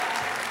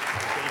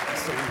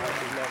so much.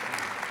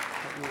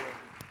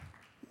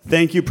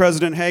 Thank you,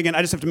 President Hagan.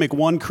 I just have to make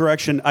one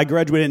correction. I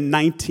graduated in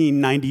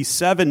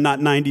 1997,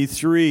 not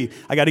 93.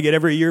 I got to get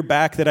every year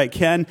back that I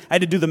can. I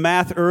had to do the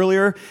math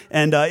earlier,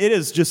 and it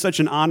is just such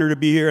an honor to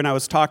be here. And I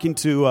was talking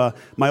to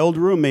my old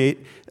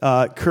roommate,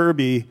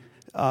 Kirby,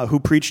 who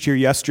preached here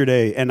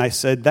yesterday, and I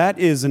said, that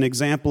is an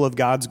example of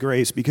God's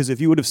grace, because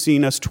if you would have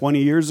seen us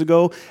 20 years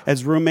ago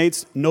as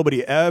roommates,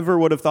 nobody ever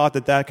would have thought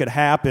that that could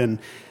happen.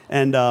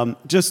 And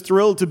just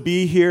thrilled to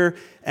be here.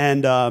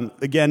 And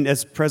again,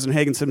 as President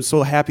Hagan said, I'm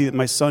so happy that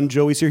my son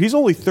Joey's here. He's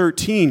only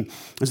 13,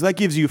 and so that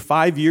gives you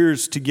 5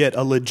 years to get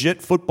a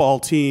legit football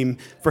team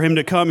for him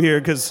to come here,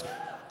 because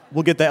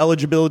we'll get the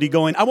eligibility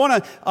going. I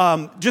want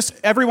to, just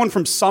everyone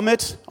from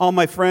Summit, all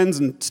my friends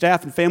and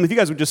staff and family, if you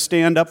guys would just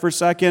stand up for a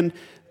second.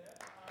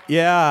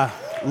 Yeah,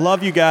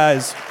 love you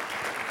guys.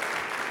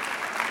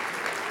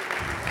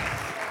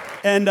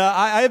 And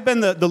I have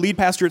been the lead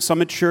pastor at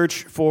Summit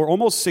Church for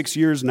almost 6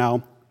 years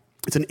now.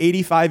 It's an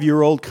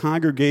 85-year-old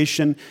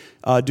congregation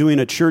doing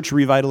a church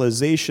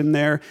revitalization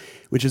there,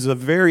 which is a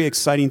very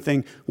exciting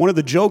thing. One of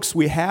the jokes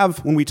we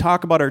have when we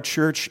talk about our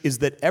church is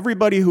that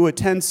everybody who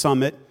attends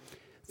Summit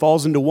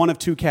falls into one of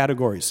two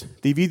categories.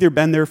 They've either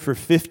been there for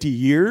 50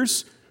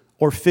 years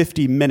or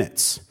 50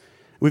 minutes.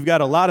 We've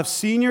got a lot of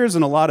seniors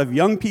and a lot of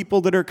young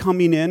people that are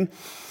coming in.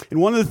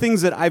 And one of the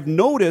things that I've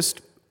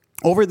noticed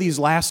over these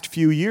last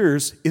few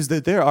years is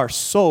that there are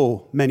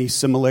so many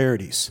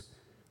similarities.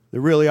 There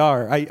really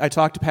are. I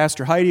talked to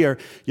Pastor Heidi, our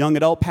young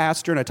adult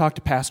pastor, and I talked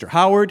to Pastor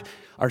Howard,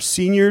 our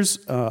seniors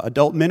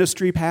adult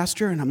ministry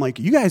pastor, and I'm like,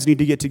 you guys need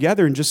to get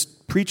together and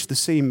just preach the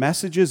same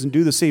messages and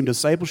do the same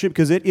discipleship,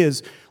 because it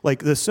is,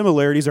 like, the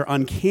similarities are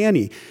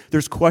uncanny.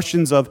 There's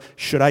questions of,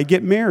 should I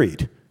get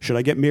married? Should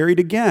I get married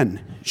again?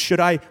 Should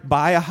I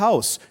buy a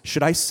house?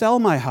 Should I sell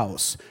my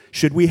house?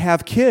 Should we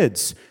have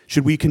kids?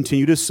 Should we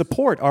continue to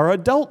support our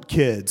adult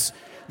kids?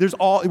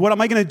 What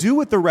am I going to do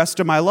with the rest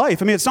of my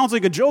life? I mean, it sounds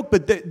like a joke,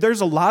 but there's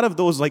a lot of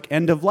those like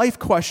end-of-life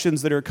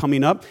questions that are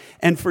coming up.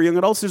 And for young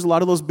adults, there's a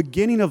lot of those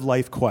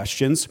beginning-of-life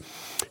questions.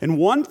 And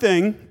one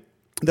thing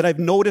that I've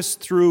noticed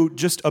through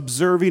just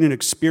observing and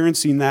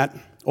experiencing that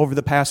over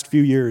the past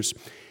few years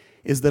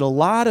is that a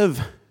lot of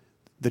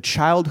the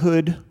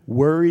childhood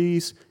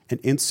worries and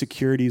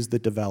insecurities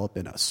that develop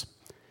in us,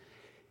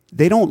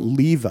 they don't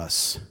leave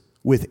us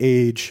with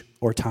age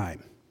or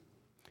time.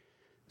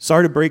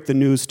 Sorry to break the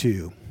news to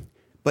you,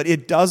 but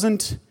it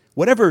doesn't,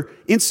 whatever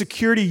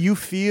insecurity you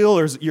feel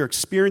or you're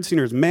experiencing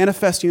or is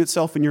manifesting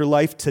itself in your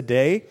life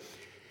today,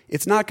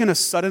 it's not going to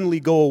suddenly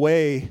go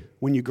away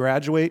when you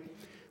graduate,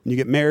 when you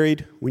get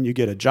married, when you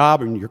get a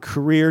job or in your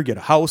career, get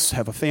a house,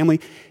 have a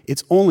family.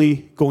 It's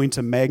only going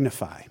to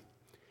magnify.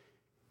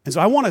 And so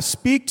I want to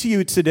speak to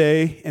you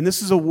today, and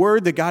this is a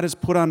word that God has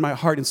put on my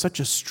heart in such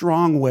a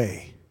strong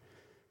way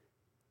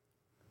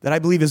that I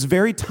believe is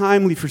very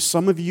timely for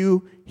some of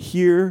you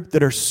here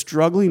that are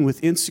struggling with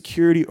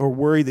insecurity or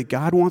worry, that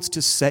God wants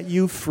to set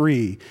you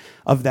free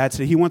of that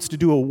today. He wants to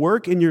do a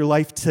work in your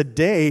life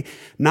today,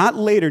 not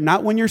later,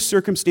 not when your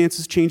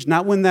circumstances change,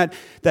 not when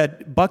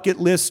that bucket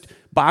list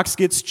box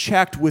gets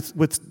checked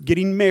with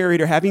getting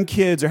married or having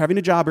kids or having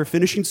a job or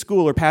finishing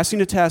school or passing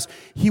a test.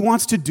 He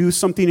wants to do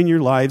something in your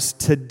lives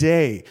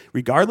today,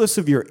 regardless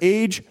of your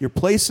age, your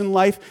place in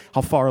life,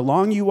 how far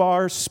along you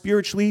are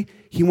spiritually.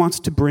 He wants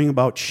to bring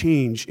about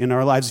change in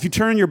our lives. If you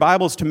turn your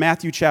Bibles to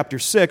Matthew chapter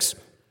 6,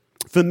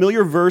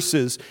 familiar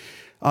verses,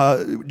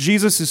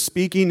 Jesus is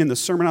speaking in the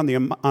Sermon on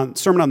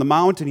the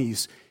Mount, and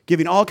he's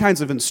giving all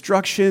kinds of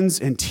instructions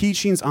and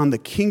teachings on the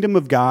kingdom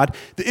of God.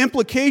 The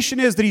implication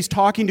is that he's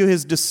talking to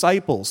his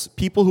disciples,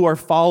 people who are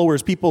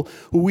followers, people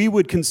who we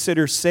would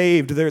consider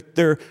saved.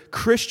 They're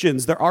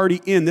Christians. They're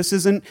already in. This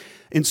isn't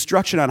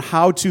instruction on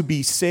how to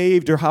be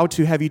saved or how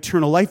to have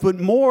eternal life, but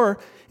more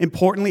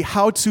importantly,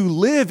 how to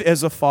live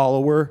as a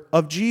follower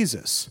of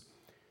Jesus.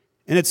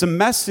 And it's a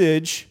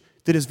message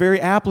that is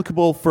very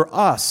applicable for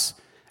us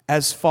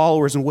as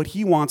followers and what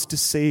he wants to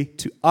say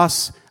to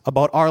us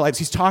about our lives.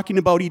 He's talking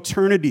about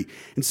eternity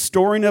and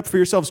storing up for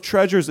yourselves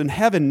treasures in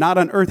heaven, not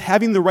on earth,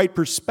 having the right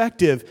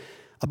perspective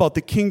about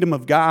the kingdom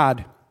of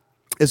God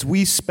as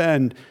we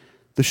spend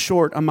the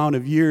short amount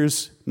of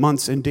years,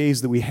 months, and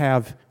days that we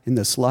have in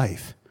this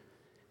life,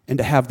 and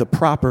to have the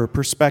proper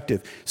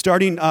perspective.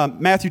 Starting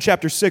Matthew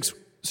chapter 6,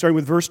 starting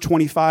with verse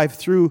 25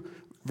 through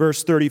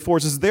verse 34,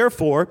 it says,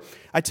 "Therefore,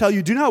 I tell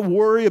you, do not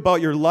worry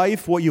about your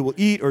life, what you will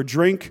eat or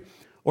drink,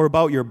 or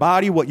about your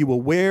body, what you will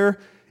wear.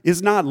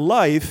 Is not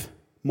life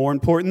more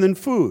important than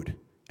food,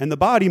 and the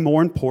body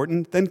more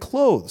important than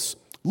clothes?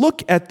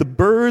 Look at the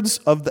birds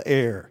of the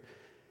air.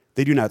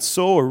 They do not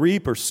sow or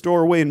reap or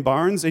store away in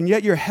barns, and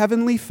yet your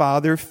heavenly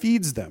Father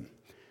feeds them.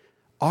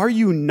 Are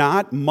you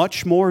not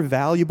much more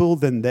valuable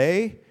than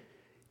they?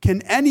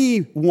 Can any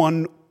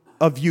one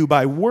of you,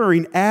 by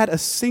worrying, add a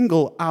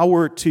single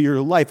hour to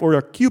your life, or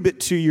a cubit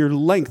to your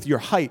length, your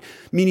height?"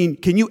 Meaning,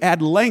 can you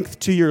add length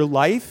to your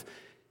life?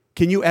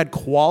 Can you add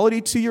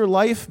quality to your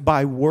life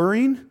by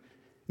worrying?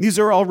 These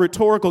are all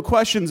rhetorical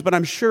questions, but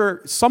I'm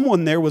sure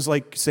someone there was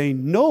like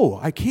saying, no,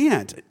 I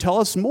can't. Tell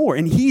us more.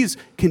 And he's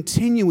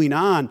continuing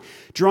on,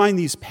 drawing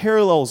these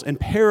parallels and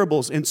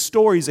parables and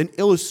stories and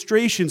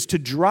illustrations to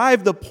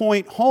drive the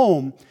point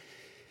home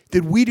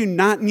that we do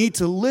not need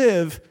to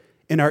live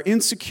in our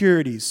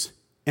insecurities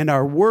and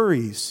our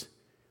worries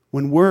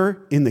when we're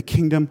in the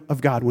kingdom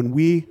of God, when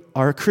we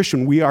are a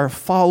Christian, we are a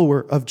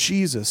follower of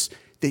Jesus,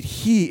 that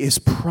he is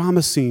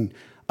promising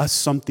us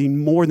something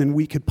more than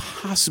we could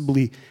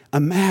possibly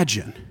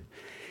imagine.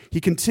 He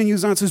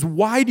continues on and says,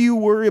 why do you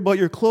worry about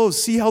your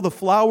clothes? See how the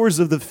flowers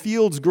of the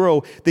fields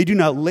grow. They do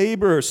not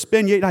labor or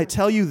spin. Yet I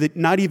tell you that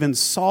not even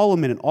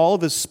Solomon in all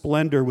of his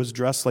splendor was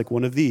dressed like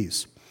one of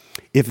these.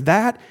 If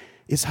that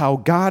is how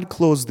God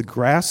clothes the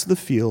grass of the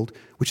field,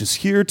 which is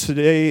here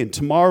today and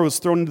tomorrow is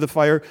thrown into the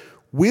fire,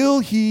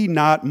 will he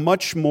not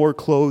much more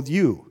clothe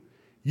you,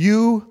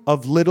 you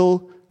of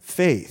little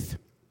faith?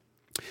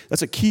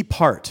 That's a key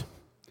part.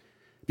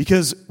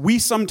 Because we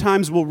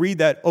sometimes will read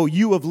that, oh,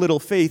 you of little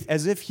faith,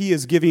 as if he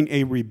is giving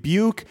a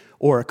rebuke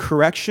or a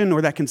correction,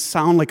 or that can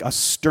sound like a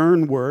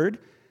stern word.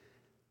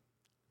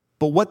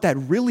 But what that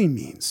really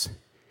means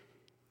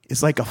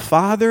is like a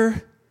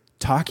father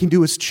talking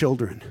to his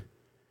children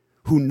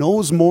who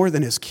knows more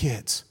than his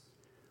kids,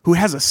 who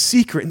has a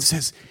secret and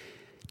says,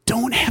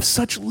 don't have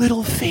such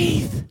little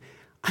faith.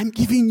 I'm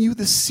giving you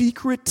the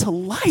secret to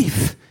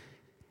life.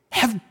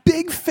 Have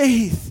big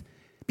faith.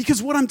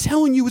 Because what I'm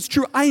telling you is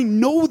true. I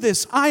know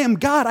this. I am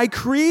God. I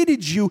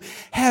created you.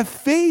 Have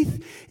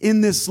faith in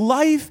this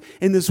life,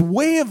 in this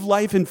way of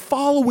life, and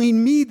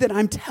following me that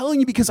I'm telling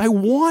you, because I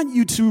want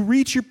you to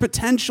reach your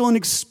potential and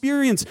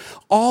experience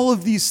all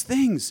of these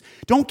things.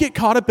 Don't get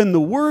caught up in the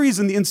worries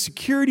and the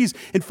insecurities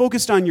and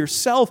focused on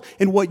yourself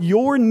and what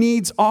your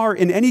needs are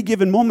in any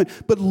given moment,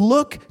 but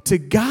look to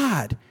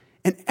God,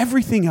 and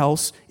everything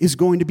else is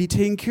going to be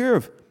taken care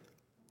of.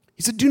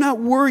 He said, do not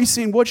worry,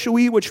 saying, what shall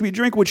we eat, what shall we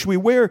drink, what shall we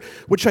wear,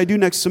 what should I do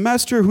next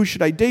semester, who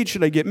should I date,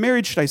 should I get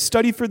married, should I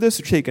study for this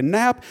or take a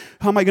nap,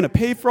 how am I going to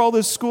pay for all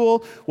this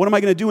school, what am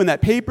I going to do when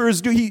that paper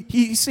is due?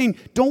 He's saying,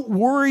 don't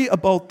worry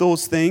about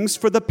those things,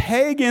 for the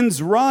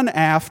pagans run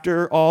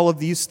after all of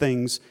these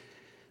things,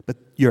 but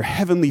your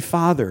heavenly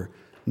Father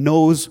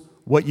knows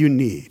what you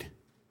need.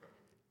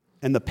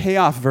 And the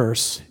payoff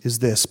verse is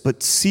this,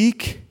 but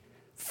seek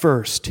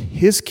first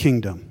his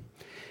kingdom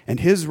and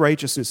his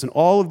righteousness, and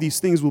all of these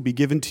things will be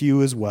given to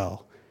you as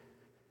well.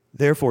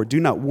 Therefore, do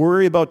not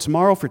worry about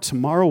tomorrow, for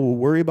tomorrow will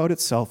worry about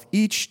itself.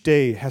 Each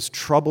day has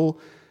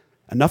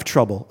enough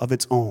trouble of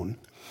its own.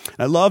 And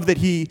I love that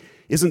he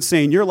isn't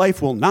saying your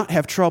life will not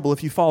have trouble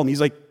if you follow me.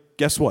 He's like,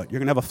 guess what? You're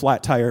going to have a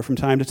flat tire from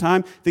time to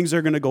time. Things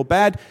are going to go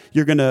bad.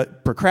 You're going to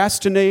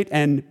procrastinate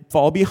and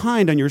fall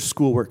behind on your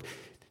schoolwork.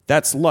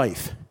 That's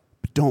life.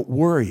 But don't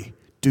worry.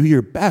 Do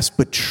your best,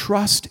 but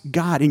trust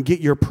God and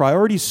get your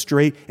priorities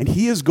straight, and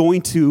he is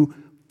going to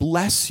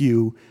bless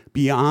you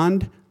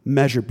beyond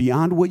measure,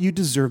 beyond what you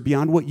deserve,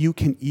 beyond what you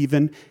can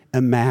even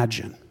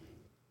imagine.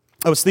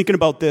 I was thinking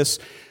about this.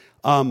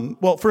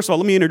 Well, first of all,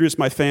 let me introduce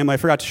my family. I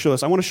forgot to show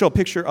this. I want to show a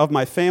picture of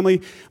my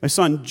family. My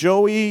son,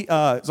 Joey,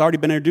 has already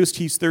been introduced.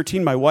 He's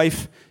 13. My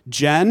wife,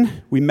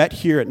 Jen, we met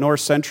here at North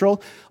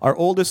Central. Our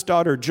oldest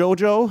daughter,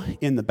 Jojo,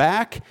 in the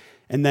back.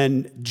 And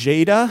then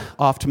Jada,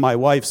 off to my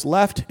wife's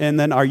left, and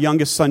then our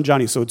youngest son,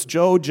 Johnny. So it's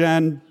Joe,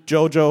 Jen,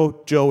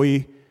 Jojo,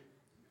 Joey,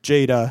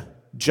 Jada,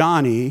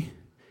 Johnny,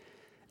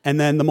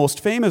 and then the most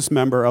famous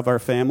member of our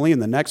family in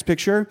the next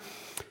picture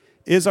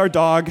is our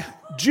dog,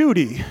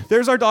 Judy.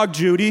 There's our dog,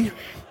 Judy.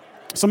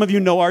 Some of you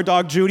know our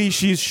dog, Judy.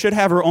 She should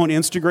have her own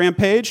Instagram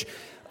page.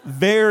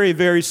 Very,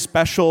 very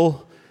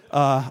special,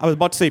 I was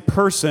about to say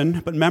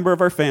person, but member of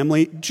our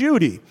family,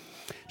 Judy.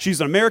 She's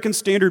an American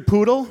Standard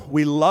Poodle.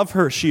 We love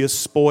her. She is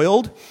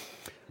spoiled.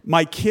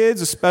 My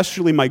kids,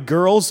 especially my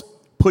girls,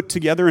 put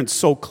together and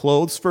sew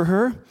clothes for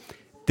her.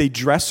 They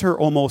dress her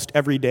almost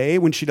every day.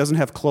 When she doesn't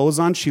have clothes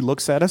on, she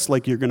looks at us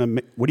like, what are you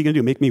going to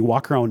do, make me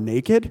walk around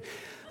naked?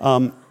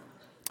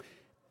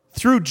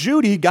 Through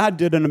Judy, God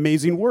did an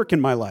amazing work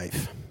in my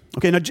life.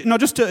 Okay, now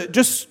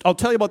I'll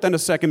tell you about that in a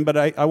second, but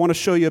I want to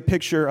show you a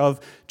picture of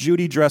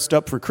Judy dressed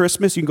up for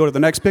Christmas. You can go to the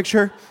next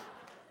picture.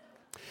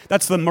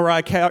 That's the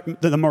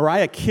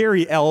Mariah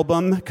Carey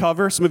album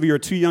cover. Some of you are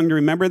too young to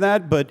remember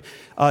that, but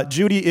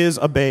Judy is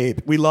a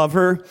babe. We love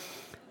her.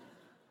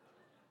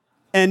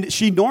 And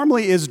she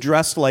normally is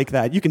dressed like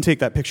that. You can take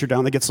that picture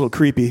down. That gets a little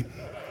creepy.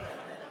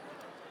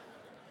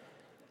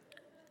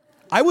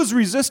 I was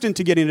resistant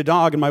to getting a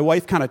dog, and my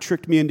wife kind of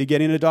tricked me into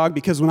getting a dog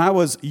because when I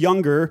was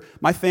younger,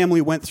 my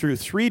family went through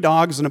 3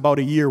 dogs in about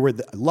a year where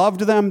I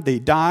loved them, they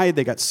died,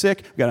 they got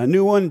sick, we got a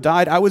new one,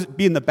 died. I would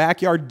be in the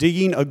backyard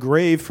digging a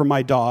grave for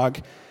my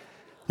dog,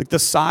 like the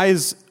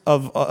size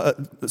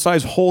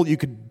hole you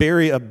could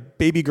bury a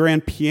baby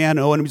grand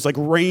piano, and it was like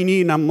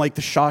raining. I'm like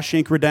the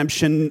Shawshank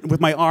Redemption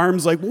with my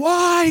arms like,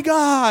 why,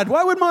 God?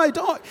 Why would my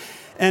dog?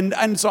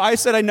 And so I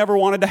said I never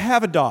wanted to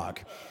have a dog.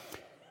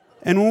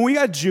 And when we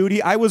got Judy,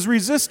 I was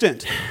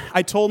resistant.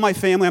 I told my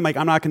family, I'm like,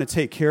 I'm not going to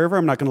take care of her.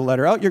 I'm not going to let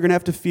her out. You're going to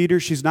have to feed her.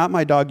 She's not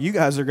my dog. You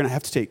guys are going to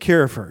have to take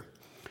care of her.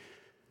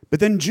 But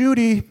then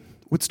Judy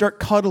would start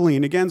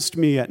cuddling against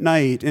me at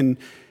night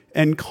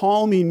and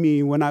calming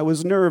me when I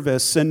was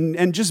nervous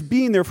and just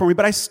being there for me.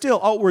 But I still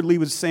outwardly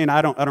was saying,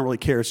 I don't really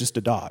care. It's just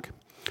a dog.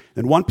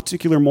 Then one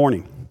particular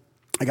morning,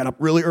 I got up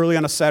really early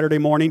on a Saturday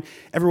morning.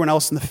 Everyone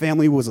else in the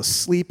family was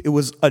asleep.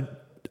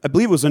 I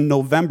believe it was in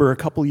November a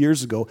couple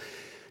years ago.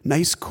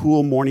 Nice,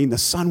 cool morning. The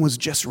sun was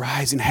just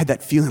rising. I had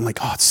that feeling like,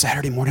 oh, it's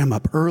Saturday morning. I'm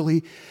up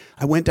early.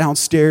 I went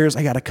downstairs.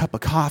 I got a cup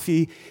of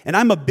coffee. And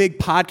I'm a big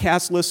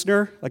podcast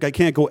listener. Like, I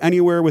can't go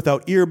anywhere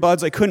without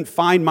earbuds. I couldn't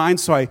find mine,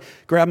 so I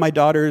grabbed my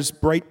daughter's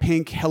bright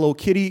pink Hello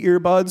Kitty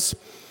earbuds.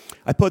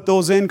 I put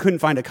those in, couldn't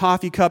find a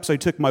coffee cup, so I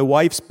took my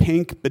wife's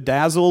pink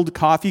bedazzled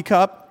coffee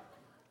cup.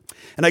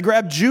 And I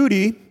grabbed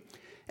Judy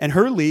and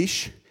her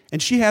leash,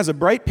 and she has a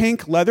bright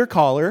pink leather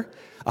collar,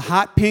 a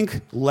hot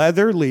pink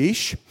leather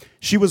leash.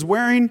 She was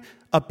wearing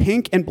a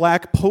pink and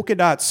black polka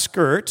dot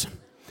skirt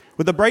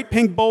with a bright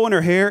pink bow in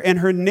her hair, and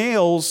her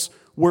nails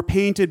were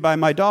painted by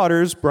my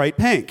daughter's bright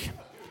pink.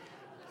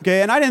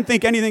 Okay, and I didn't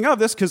think anything of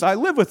this because I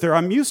live with her.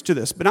 I'm used to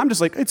this. But I'm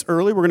just like, it's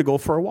early. We're going to go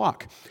for a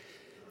walk.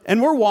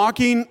 And we're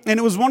walking, and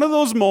it was one of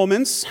those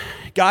moments.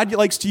 God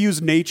likes to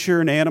use nature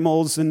and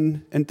animals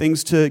and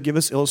things to give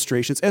us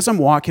illustrations. As I'm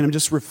walking, I'm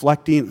just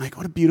reflecting, like,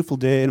 what a beautiful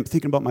day, and I'm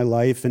thinking about my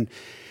life. And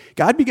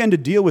God began to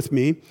deal with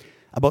me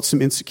about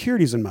some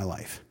insecurities in my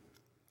life,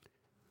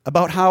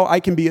 about how I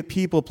can be a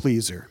people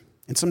pleaser.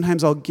 And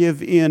sometimes I'll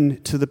give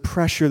in to the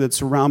pressure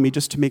that's around me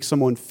just to make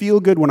someone feel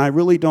good when I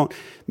really don't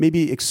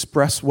maybe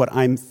express what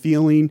I'm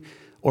feeling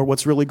or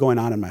what's really going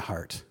on in my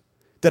heart.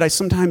 That I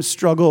sometimes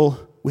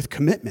struggle with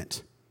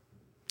commitment,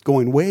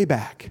 going way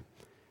back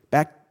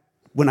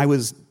when I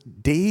was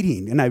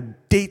dating, and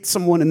I'd date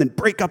someone and then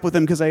break up with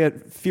them because I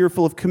got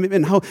fearful of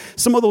commitment. How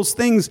some of those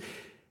things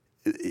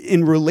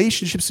in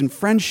relationships and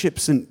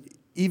friendships and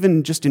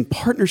even just in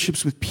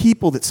partnerships with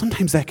people, that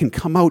sometimes that can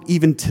come out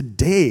even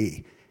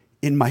today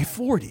in my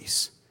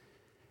 40s.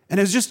 And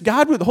it's just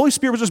God, the Holy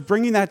Spirit was just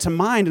bringing that to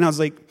mind, and I was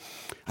like,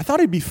 I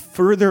thought I'd be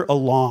further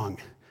along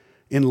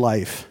in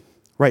life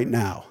right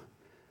now.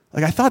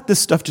 Like, I thought this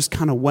stuff just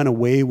kind of went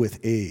away with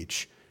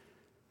age.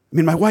 I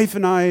mean, my wife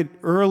and I,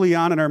 early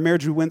on in our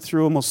marriage, we went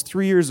through almost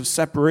 3 years of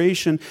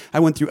separation. I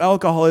went through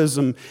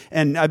alcoholism,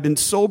 and I've been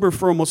sober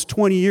for almost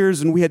 20 years,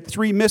 and we had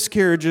 3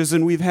 miscarriages,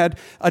 and we've had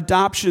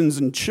adoptions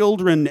and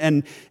children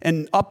and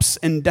ups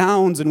and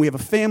downs, and we have a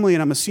family,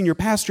 and I'm a senior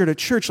pastor at a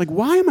church. Like,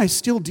 why am I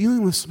still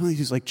dealing with some of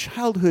these, like,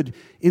 childhood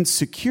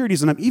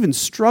insecurities? And I'm even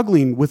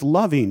struggling with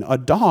loving a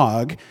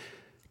dog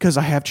because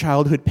I have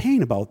childhood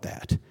pain about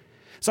that.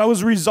 So I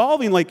was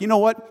resolving, like, you know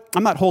what?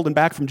 I'm not holding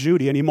back from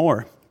Judy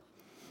anymore.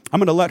 I'm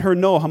going to let her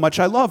know how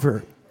much I love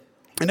her.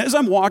 And as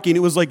I'm walking,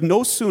 it was like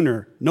no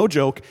sooner, no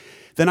joke,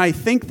 than I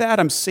think that,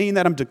 I'm saying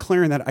that, I'm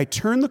declaring that, I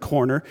turn the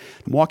corner,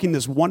 I'm walking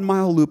this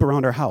 1-mile loop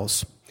around our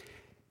house.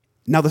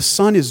 Now the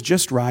sun is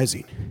just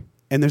rising,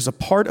 and there's a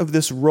part of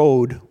this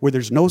road where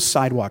there's no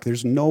sidewalk,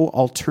 there's no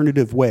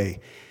alternative way.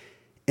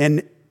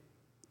 And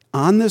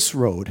on this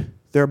road,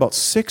 there are about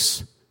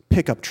 6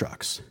 pickup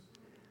trucks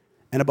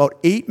and about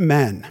 8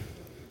 men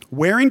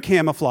wearing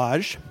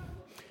camouflage,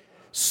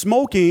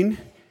 smoking,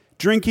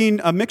 drinking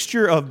a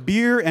mixture of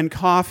beer and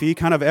coffee,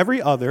 kind of every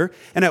other,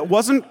 and it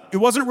wasn't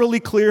really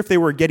clear if they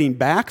were getting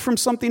back from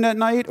something at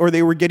night or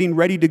they were getting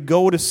ready to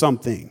go to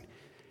something.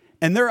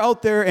 And they're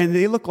out there, and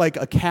they look like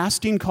a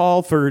casting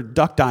call for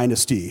Duck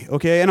Dynasty,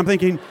 okay? And I'm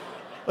thinking,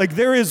 like,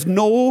 there is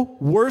no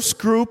worse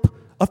group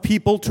of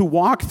people to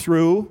walk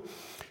through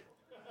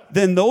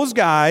than those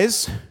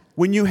guys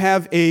when you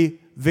have a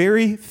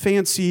very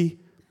fancy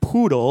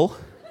poodle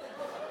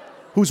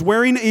who's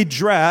wearing a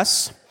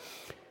dress.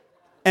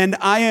 And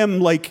I am,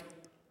 like,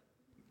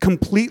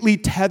 completely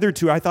tethered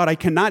to it. I thought, I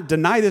cannot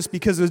deny this,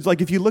 because it's like,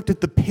 if you looked at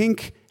the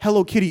pink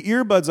Hello Kitty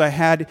earbuds I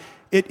had,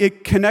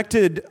 it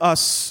connected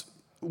us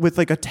with,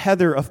 like, a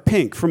tether of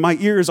pink from my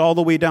ears all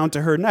the way down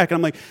to her neck. And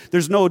I'm like,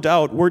 there's no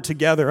doubt we're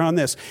together on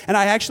this. And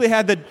I actually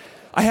had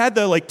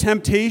the like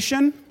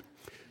temptation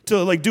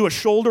to, like, do a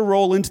shoulder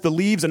roll into the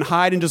leaves and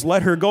hide and just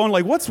let her go. And,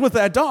 like, what's with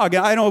that dog?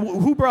 I know,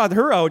 who brought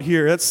her out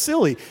here? That's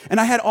silly.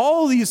 And I had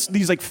all these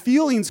like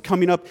feelings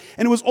coming up,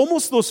 and it was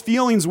almost those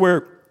feelings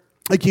where,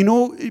 like, you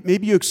know,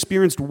 maybe you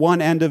experienced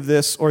one end of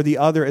this or the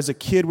other as a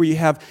kid, where you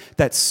have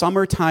that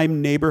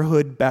summertime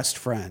neighborhood best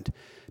friend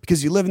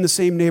because you live in the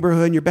same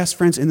neighborhood and you're best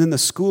friends, and then the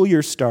school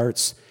year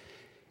starts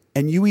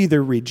and you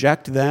either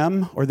reject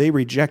them or they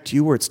reject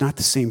you, or it's not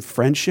the same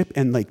friendship,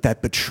 and, like,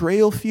 that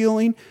betrayal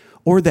feeling,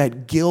 or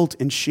that guilt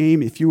and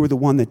shame if you were the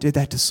one that did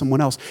that to someone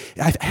else.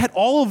 I've had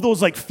all of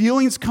those, like,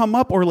 feelings come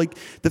up, or, like,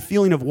 the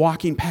feeling of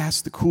walking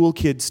past the cool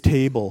kids'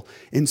 table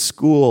in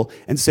school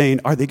and saying,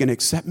 are they going to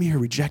accept me or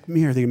reject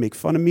me? Are they going to make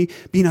fun of me?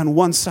 Being on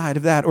one side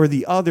of that or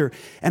the other.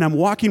 And I'm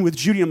walking with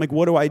Judy, I'm like,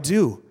 what do I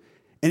do?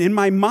 And in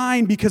my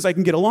mind, because I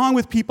can get along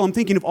with people, I'm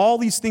thinking of all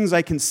these things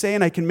I can say,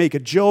 and I can make a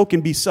joke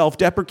and be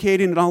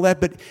self-deprecating and all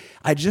that. But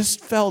I just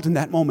felt in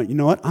that moment, you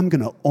know what? I'm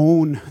going to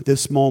own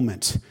this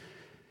moment.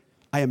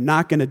 I am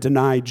not going to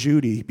deny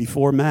Judy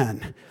before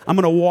men. I'm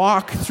going to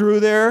walk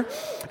through there,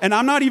 and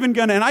I'm not even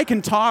going to, and I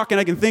can talk, and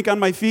I can think on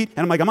my feet,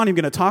 and I'm like, I'm not even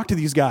going to talk to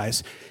these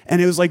guys. And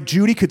it was like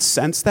Judy could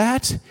sense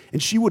that,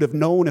 and she would have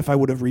known if I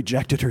would have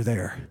rejected her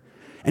there.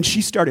 And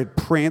she started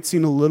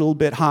prancing a little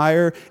bit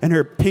higher, and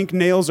her pink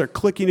nails are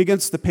clicking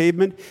against the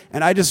pavement,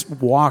 and I just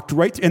walked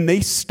right, and they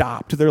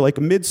stopped. They're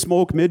like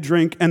mid-smoke,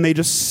 mid-drink, and they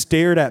just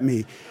stared at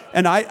me.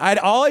 And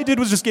all I did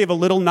was just gave a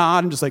little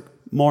nod and just like,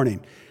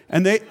 morning.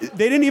 And they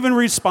didn't even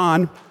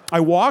respond. I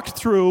walked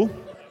through,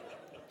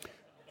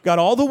 got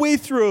all the way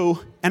through,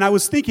 and I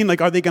was thinking, like,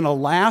 are they going to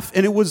laugh?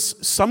 And it was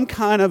some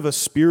kind of a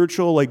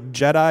spiritual, like,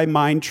 Jedi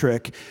mind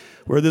trick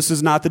where this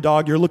is not the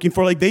dog you're looking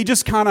for. Like, they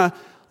just kind of,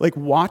 like,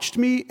 watched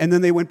me, and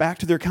then they went back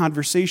to their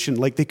conversation.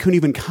 Like, they couldn't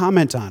even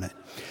comment on it.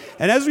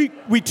 And as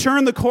we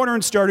turned the corner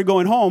and started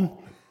going home,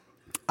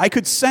 I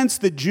could sense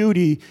that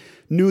Judy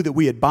knew that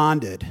we had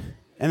bonded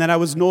and that I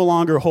was no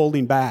longer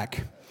holding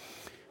back.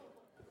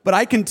 But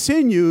I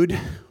continued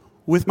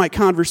with my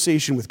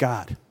conversation with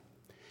God.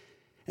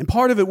 And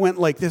part of it went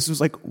like this. It was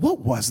like,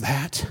 what was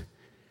that?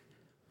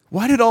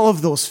 Why did all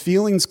of those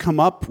feelings come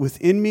up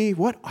within me?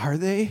 What are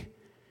they?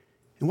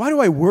 And why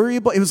do I worry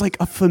about it? It was like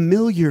a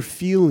familiar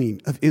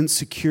feeling of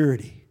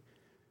insecurity.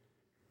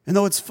 And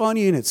though it's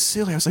funny and it's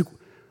silly, I was like,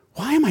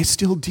 why am I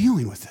still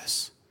dealing with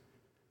this?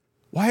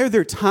 Why are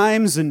there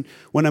times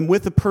when I'm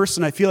with a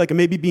person I feel like I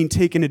may be being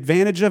taken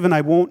advantage of and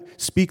I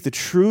won't speak the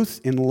truth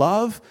in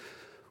love?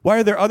 Why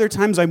are there other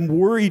times I'm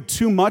worried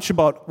too much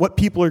about what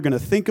people are going to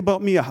think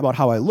about me, about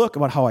how I look,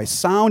 about how I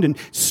sound, and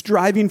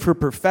striving for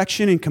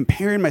perfection and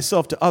comparing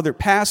myself to other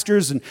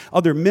pastors and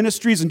other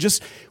ministries? And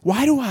just,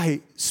 why do I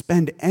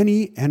spend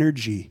any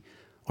energy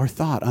or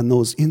thought on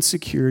those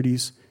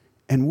insecurities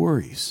and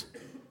worries?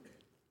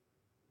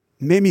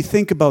 It made me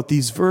think about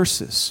these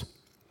verses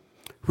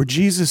where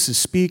Jesus is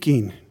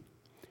speaking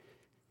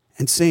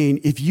and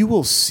saying, if you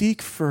will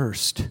seek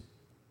first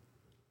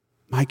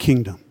my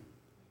kingdom,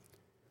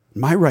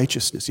 my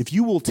righteousness, if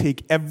you will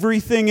take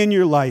everything in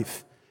your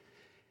life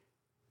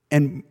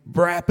and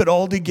wrap it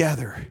all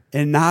together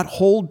and not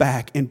hold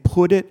back and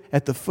put it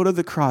at the foot of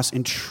the cross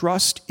and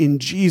trust in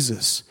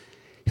Jesus,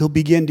 he'll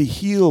begin to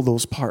heal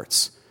those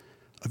parts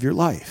of your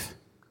life.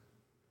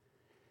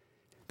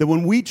 That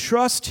when we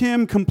trust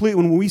him completely,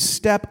 when we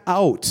step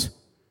out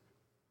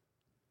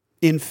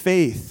in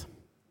faith,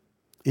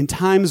 in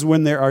times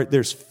when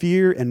there's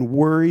fear and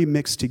worry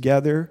mixed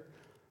together,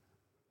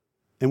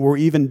 and we're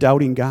even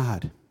doubting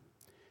God,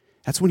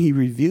 that's when he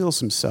reveals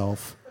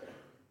himself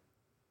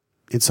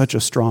in such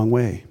a strong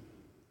way.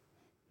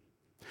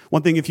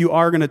 One thing, if you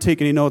are going to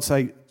take any notes,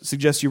 I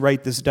suggest you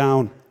write this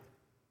down.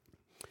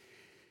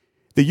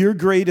 That your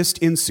greatest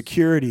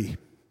insecurity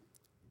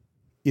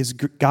is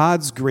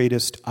God's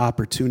greatest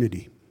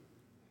opportunity.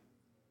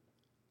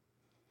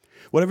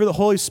 Whatever the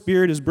Holy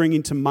Spirit is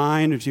bringing to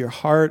mind or to your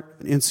heart,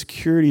 an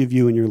insecurity of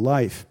you in your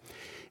life,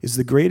 is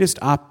the greatest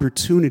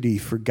opportunity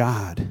for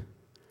God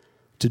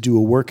to do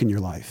a work in your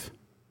life.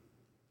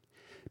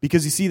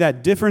 Because you see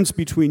that difference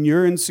between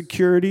your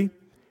insecurity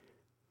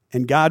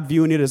and God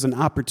viewing it as an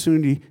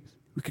opportunity,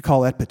 we could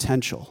call that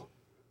potential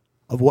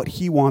of what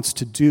he wants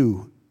to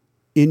do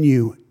in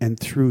you and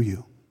through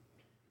you.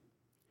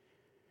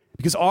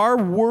 Because our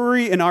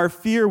worry and our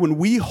fear, when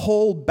we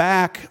hold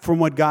back from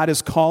what God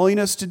is calling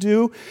us to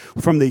do,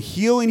 from the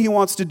healing he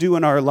wants to do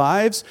in our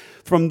lives,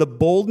 from the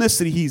boldness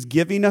that he's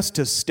giving us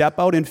to step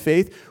out in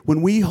faith,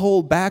 when we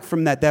hold back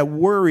from that, that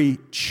worry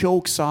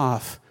chokes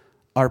off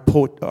our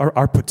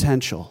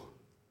potential.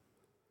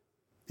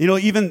 You know,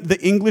 even the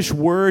English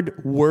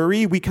word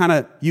worry, we kind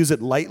of use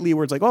it lightly,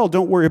 where it's like, oh,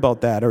 don't worry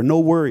about that, or no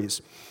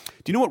worries.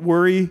 Do you know what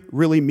worry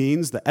really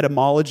means, the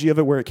etymology of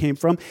it, where it came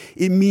from?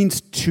 It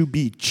means to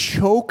be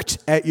choked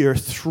at your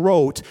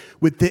throat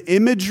with the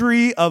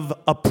imagery of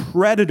a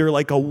predator,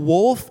 like a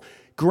wolf,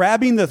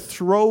 grabbing the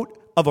throat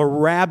of a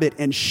rabbit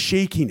and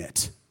shaking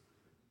it.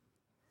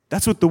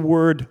 That's what the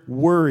word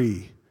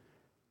worry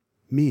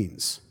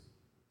means.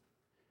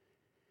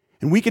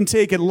 And we can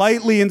take it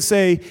lightly and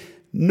say,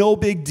 no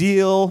big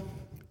deal.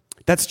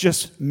 That's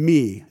just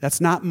me.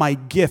 That's not my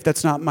gift.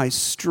 That's not my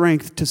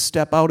strength to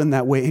step out in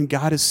that way. And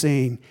God is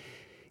saying,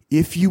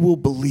 if you will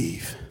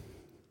believe,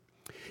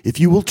 if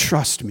you will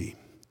trust me,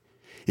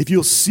 if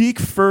you'll seek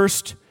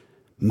first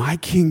my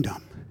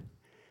kingdom,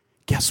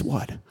 guess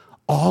what?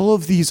 All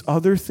of these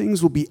other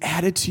things will be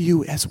added to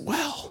you as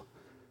well.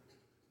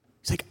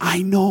 He's like,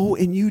 I know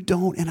and you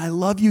don't, and I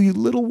love you, you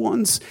little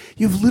ones.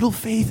 You have little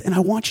faith, and I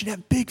want you to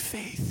have big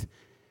faith.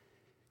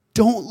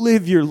 Don't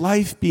live your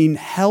life being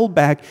held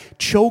back,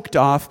 choked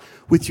off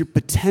with your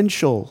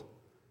potential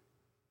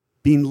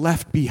being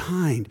left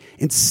behind.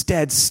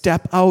 Instead,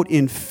 step out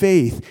in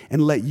faith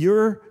and let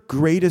your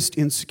greatest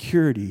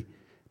insecurity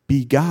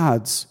be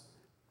God's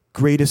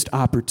greatest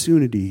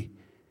opportunity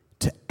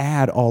to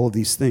add all of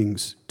these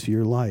things to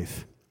your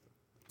life.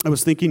 I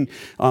was thinking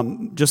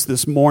just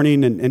this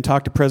morning and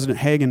talked to President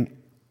Hagen,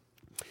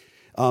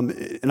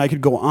 and I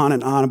could go on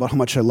and on about how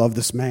much I love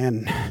this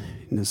man.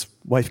 and his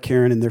wife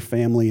Karen and their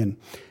family, and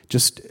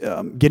just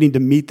getting to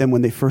meet them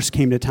when they first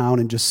came to town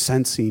and just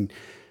sensing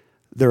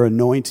their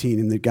anointing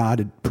and that God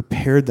had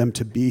prepared them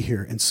to be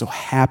here, and so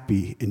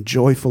happy and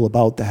joyful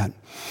about that.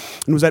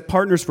 And it was at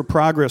Partners for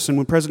Progress, and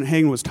when President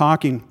Hagin was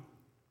talking,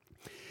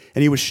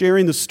 and he was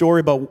sharing the story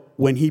about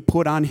when he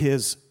put on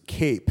his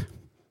cape,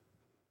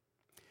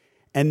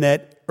 and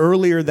that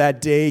earlier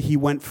that day he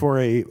went for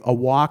a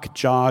walk,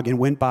 jog, and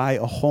went by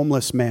a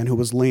homeless man who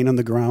was laying on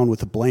the ground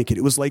with a blanket.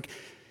 It was like,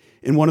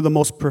 in one of the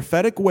most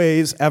prophetic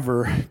ways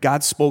ever,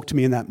 God spoke to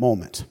me in that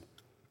moment.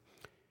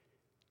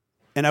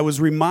 And I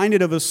was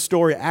reminded of a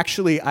story.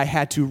 Actually, I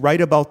had to write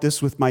about this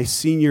with my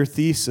senior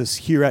thesis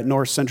here at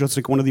North Central. It's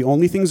like one of the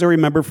only things I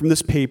remember from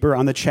this paper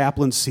on the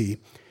chaplaincy.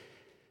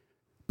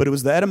 But it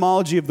was the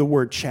etymology of the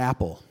word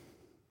chapel.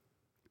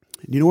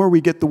 And you know where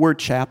we get the word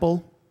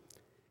chapel?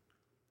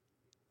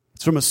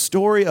 It's from a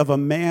story of a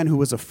man who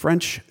was a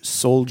French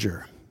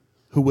soldier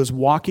who was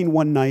walking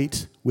one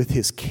night with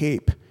his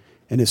cape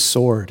and his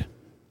sword.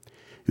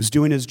 He was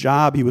doing his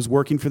job. He was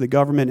working for the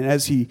government. And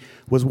as he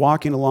was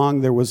walking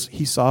along,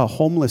 he saw a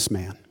homeless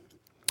man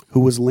who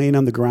was laying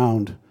on the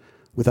ground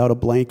without a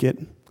blanket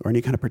or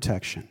any kind of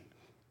protection.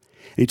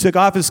 And he took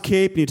off his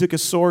cape and he took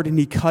his sword and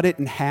he cut it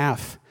in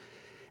half.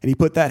 And he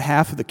put that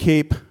half of the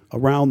cape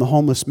around the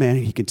homeless man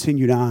and he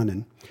continued on.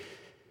 And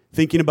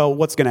thinking about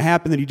what's going to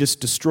happen, that he just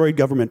destroyed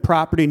government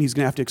property and he's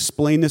going to have to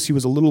explain this. He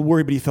was a little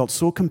worried, but he felt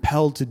so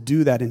compelled to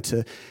do that and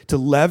to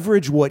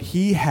leverage what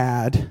he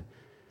had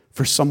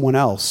for someone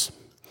else.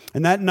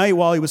 And that night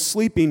while he was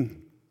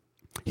sleeping,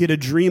 he had a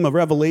dream, a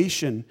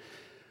revelation,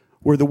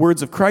 where the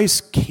words of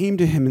Christ came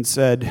to him and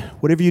said,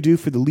 "Whatever you do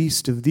for the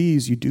least of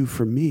these, you do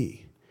for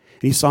me."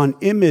 And he saw an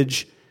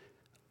image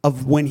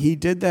of when he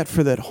did that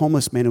for that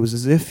homeless man. It was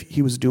as if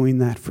he was doing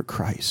that for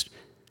Christ.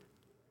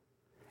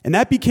 And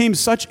that became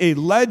such a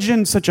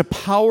legend, such a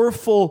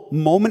powerful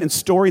moment and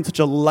story, and such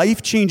a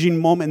life-changing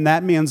moment in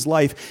that man's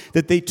life,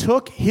 that they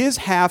took his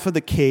half of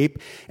the cape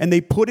and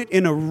they put it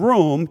in a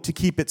room to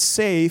keep it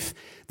safe,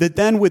 that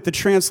then with the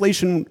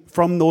translation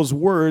from those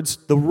words,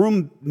 the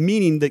room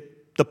meaning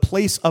the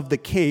place of the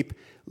cape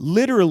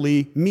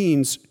literally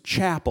means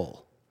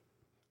chapel.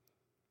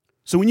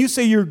 So when you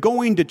say you're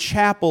going to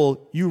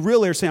chapel, you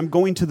really are saying, I'm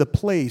going to the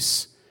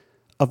place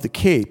of the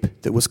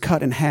cape that was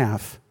cut in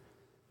half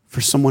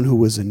for someone who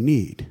was in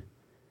need.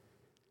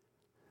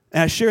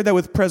 And I shared that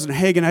with President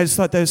Hagin. I just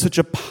thought that is such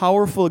a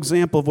powerful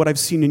example of what I've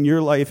seen in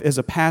your life as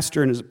a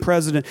pastor and as a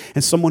president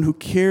and someone who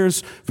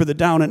cares for the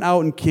down and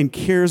out and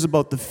cares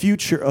about the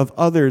future of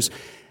others.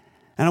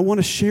 And I want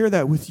to share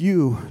that with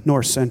you,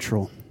 North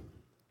Central,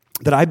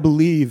 that I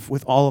believe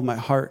with all of my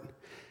heart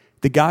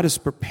that God is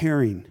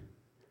preparing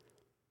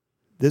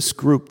this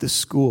group, this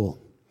school,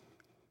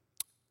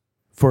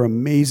 for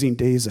amazing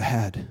days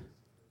ahead,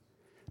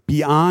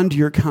 beyond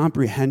your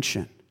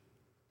comprehension.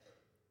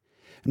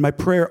 And my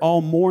prayer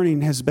all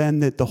morning has been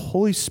that the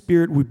Holy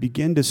Spirit would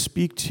begin to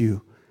speak to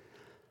you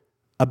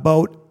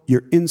about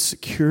your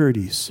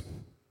insecurities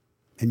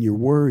and your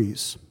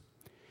worries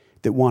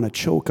that want to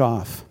choke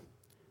off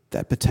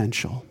that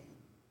potential.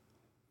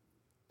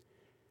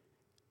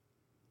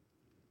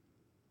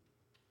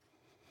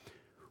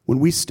 When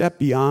we step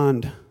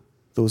beyond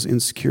those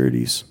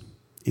insecurities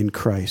in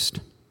Christ,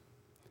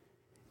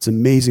 it's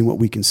amazing what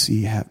we can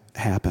see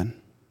happen.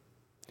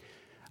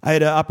 I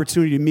had an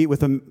opportunity to meet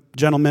with a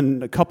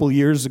gentleman a couple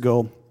years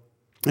ago,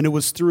 and it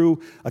was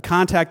through a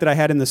contact that I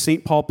had in the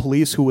St. Paul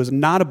Police who was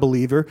not a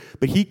believer,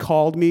 but he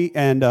called me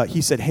and he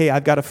said, "Hey,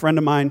 I've got a friend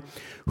of mine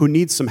who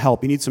needs some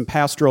help. He needs some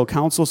pastoral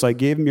counsel," so I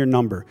gave him your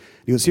number.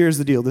 He goes, "Here's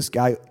the deal. This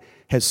guy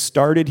has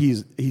started,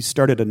 he's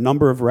started a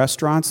number of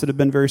restaurants that have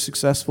been very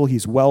successful.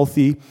 He's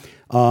wealthy.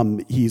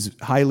 He's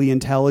highly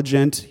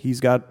intelligent. He's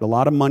got a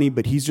lot of money,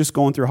 but he's just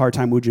going through a hard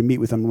time. Would you meet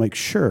with him?" I'm like,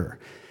 "Sure."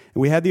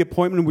 And we had the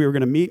appointment. We were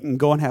going to meet and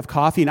go and have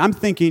coffee. And I'm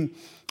thinking,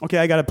 okay,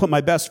 I got to put my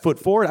best foot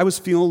forward. I was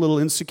feeling a little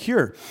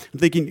insecure. I'm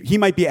thinking he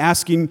might be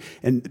asking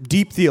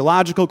deep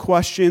theological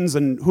questions,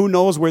 and who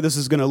knows where this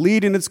is going to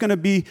lead. And it's going to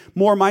be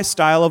more my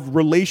style of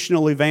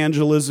relational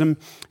evangelism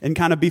and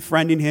kind of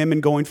befriending him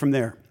and going from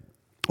there.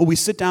 Well, we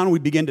sit down and we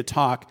begin to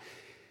talk.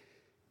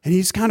 And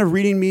he's kind of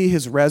reading me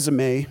his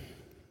resume.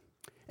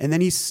 And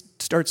then he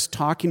starts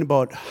talking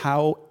about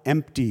how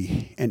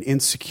empty and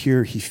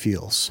insecure he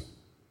feels.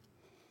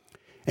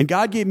 And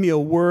God gave me a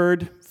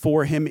word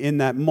for him in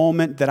that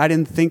moment that I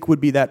didn't think would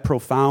be that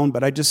profound,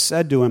 but I just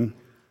said to him,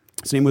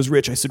 his name was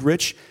Rich, I said,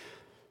 "Rich,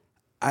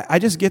 I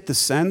just get the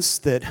sense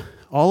that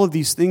all of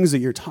these things that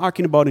you're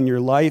talking about in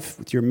your life,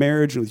 with your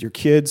marriage and with your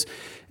kids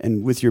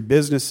and with your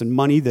business and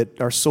money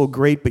that are so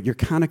great, but you're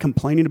kind of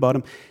complaining about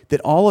them,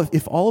 that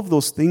if all of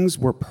those things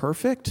were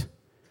perfect,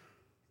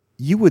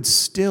 you would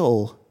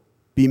still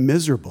be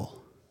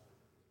miserable."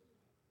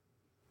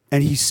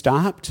 And he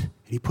stopped, and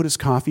he put his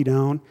coffee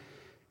down,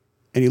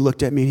 and he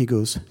looked at me and he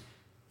goes,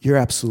 "You're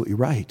absolutely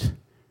right."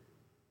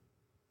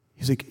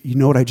 He's like, "You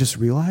know what I just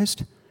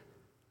realized?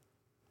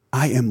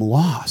 I am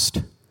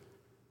lost."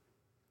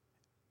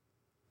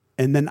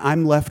 And then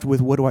I'm left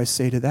with, what do I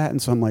say to that?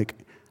 And so I'm like,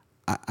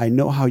 I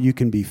know how you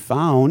can be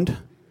found,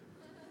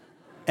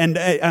 And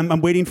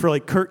I'm waiting for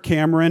like Kirk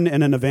Cameron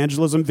and an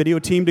evangelism video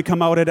team to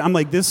come out. I'm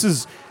like, this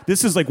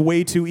is like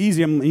way too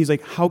easy. He's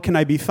like, how can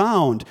I be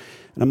found?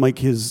 And I'm like,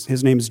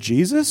 his name's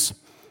Jesus?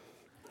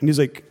 And he's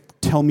like,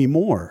 tell me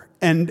more.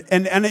 And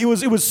it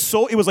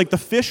was like the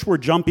fish were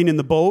jumping in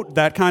the boat,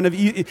 that kind of,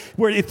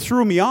 where it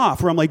threw me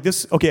off, where I'm like,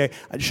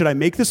 should I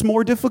make this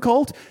more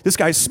difficult? This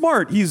guy's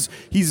smart. He's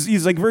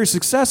like very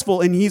successful.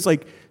 And he's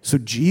like, so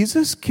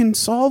Jesus can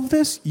solve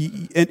this?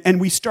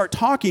 And we start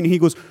talking, and he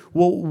goes,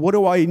 well, what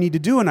do I need to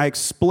do? And I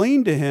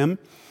explained to him,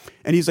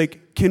 and he's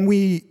like, can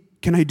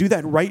I do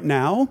that right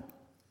now?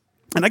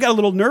 And I got a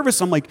little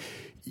nervous. I'm like,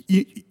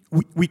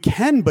 we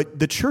can, but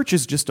the church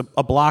is just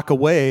a block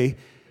away,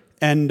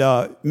 and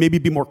maybe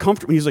be more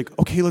comfortable. And he's like,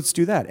 okay, let's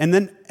do that. And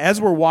then as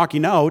we're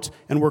walking out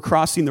and we're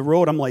crossing the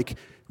road, I'm like,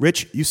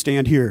 Rich, you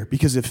stand here,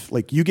 because if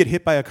like you get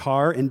hit by a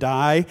car and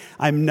die,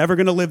 I'm never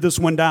going to live this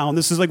one down.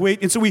 This is like,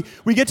 wait. And so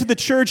we get to the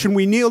church and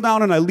we kneel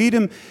down, and I lead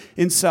him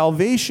in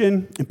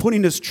salvation and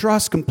putting his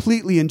trust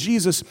completely in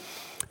Jesus.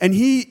 And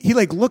he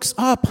like looks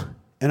up,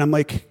 and I'm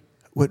like,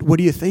 what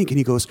do you think? And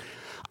he goes,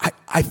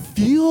 I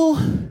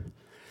feel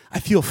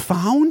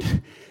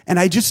found. And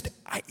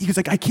he was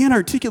like, I can't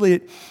articulate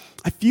it.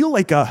 I feel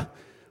like a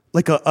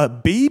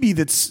baby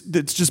that's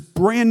just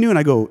brand new. And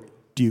I go,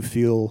 do you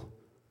feel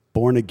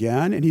born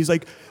again? And he's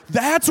like,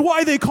 that's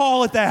why they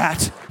call it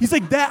that. He's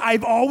like, that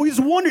I've always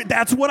wondered.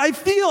 That's what I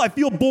feel. I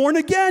feel born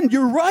again.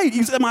 You're right.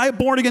 He's, am I a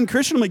born again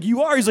Christian? I'm like,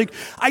 you are. He's like,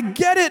 I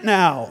get it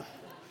now.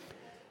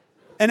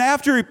 And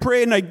after he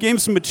prayed and I gave him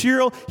some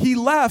material, he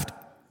left.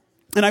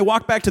 And I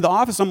walked back to the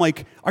office. I'm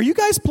like, are you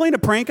guys playing a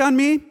prank on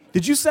me?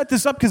 Did you set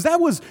this up?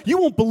 Because you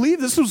won't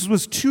believe this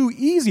was too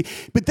easy.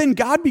 But then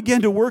God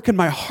began to work in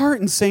my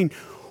heart and saying,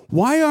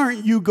 why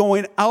aren't you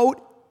going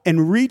out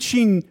and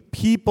reaching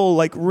people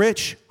like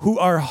Rich who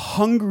are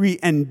hungry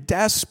and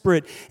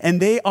desperate,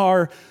 and they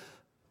are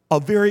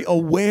very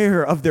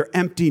aware of their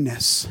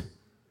emptiness?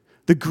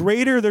 The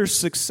greater their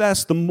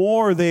success, the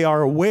more they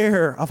are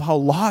aware of how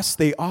lost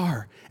they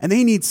are. And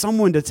they need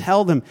someone to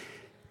tell them,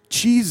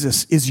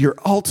 Jesus is your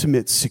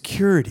ultimate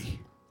security.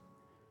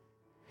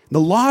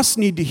 The lost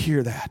need to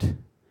hear that.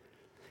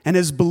 And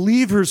as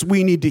believers,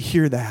 we need to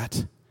hear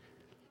that.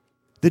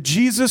 That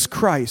Jesus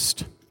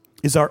Christ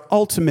is our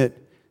ultimate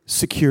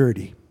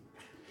security.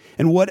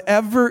 And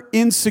whatever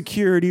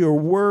insecurity or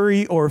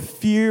worry or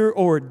fear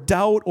or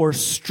doubt or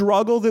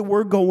struggle that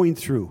we're going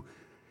through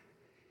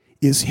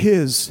is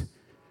His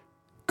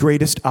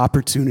greatest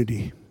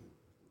opportunity.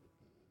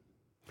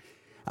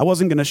 I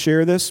wasn't going to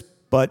share this,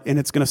 and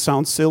it's going to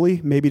sound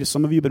silly, maybe to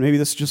some of you, but maybe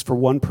this is just for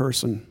one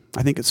person.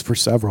 I think it's for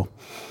several.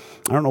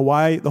 I don't know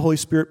why the Holy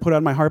Spirit put it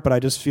on my heart, but I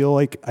just feel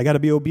like I got to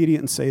be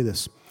obedient and say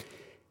this.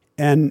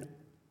 And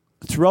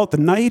throughout the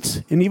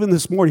night and even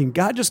this morning,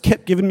 God just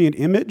kept giving me an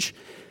image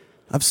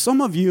of some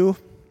of you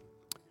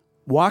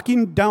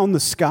walking down the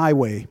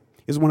skyway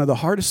is one of the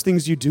hardest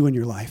things you do in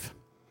your life,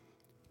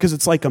 because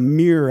it's like a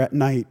mirror at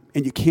night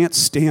and you can't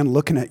stand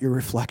looking at your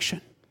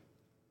reflection.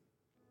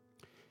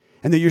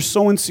 And that you're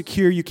so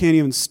insecure you can't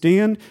even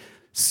stand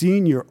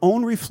seeing your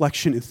own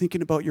reflection and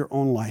thinking about your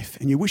own life,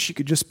 and you wish you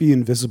could just be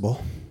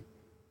invisible.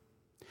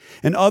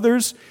 And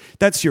others,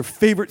 that's your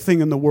favorite thing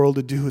in the world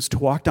to do, is to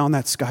walk down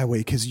that skyway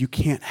because you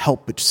can't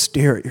help but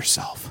stare at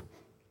yourself.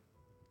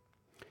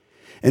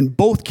 In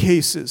both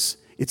cases,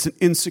 it's an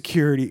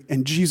insecurity,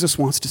 and Jesus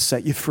wants to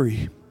set you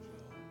free.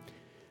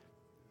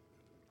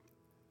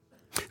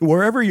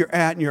 Wherever you're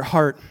at in your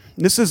heart,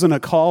 this isn't a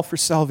call for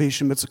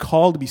salvation, but it's a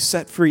call to be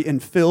set free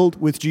and filled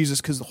with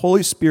Jesus, because the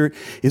Holy Spirit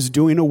is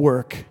doing a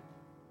work.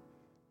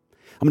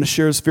 I'm going to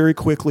share this very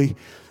quickly.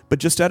 But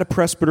just at a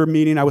presbyter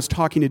meeting, I was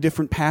talking to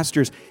different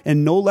pastors,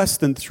 and no less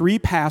than 3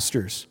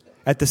 pastors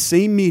at the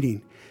same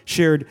meeting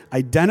shared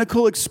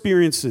identical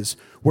experiences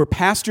where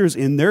pastors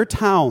in their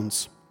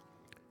towns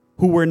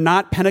who were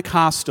not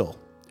Pentecostal,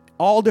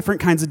 all different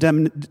kinds of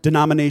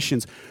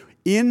denominations,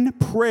 in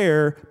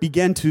prayer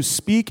began to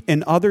speak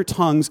in other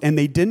tongues, and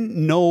they didn't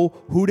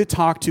know who to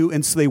talk to,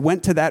 and so they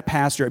went to that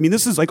pastor. I mean,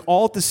 this is like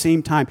all at the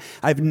same time.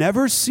 I've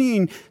never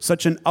seen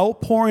such an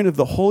outpouring of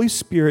the Holy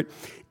Spirit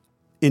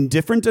in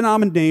different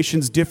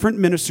denominations, different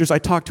ministers. I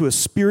talked to a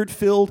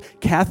Spirit-filled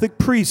Catholic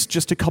priest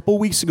just a couple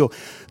weeks ago.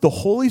 The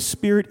Holy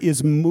Spirit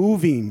is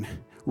moving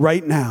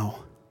right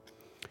now.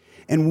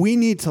 And we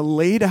need to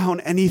lay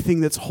down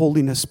anything that's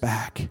holding us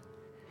back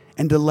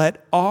and to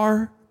let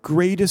our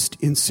greatest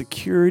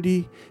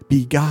insecurity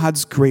be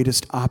God's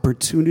greatest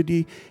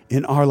opportunity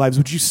in our lives.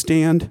 Would you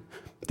stand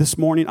this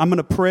morning? I'm going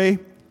to pray,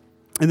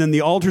 and then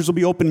the altars will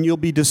be open and you'll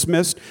be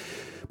dismissed.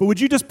 But would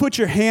you just put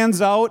your hands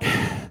out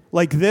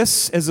like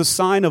this as a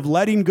sign of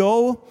letting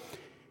go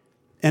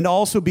and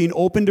also being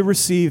open to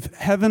receive?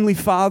 Heavenly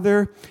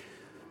Father,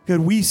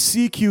 God, we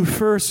seek you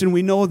first, and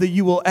we know that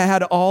you will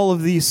add all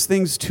of these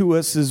things to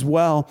us as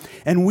well.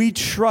 And we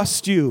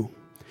trust you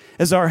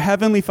as our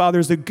Heavenly Father,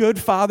 as a good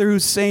Father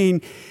who's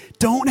saying,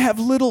 don't have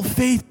little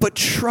faith, but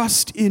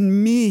trust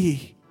in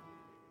me.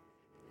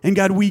 And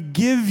God, we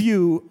give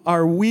you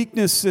our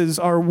weaknesses,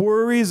 our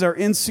worries, our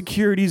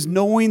insecurities,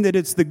 knowing that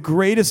it's the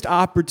greatest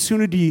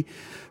opportunity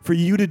for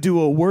you to do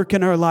a work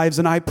in our lives.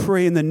 And I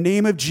pray in the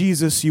name of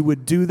Jesus, you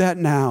would do that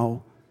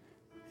now.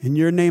 In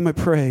your name I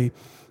pray,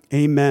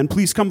 amen.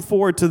 Please come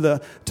forward to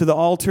the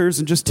altars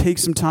and just take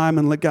some time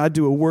and let God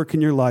do a work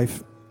in your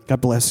life.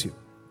 God bless you.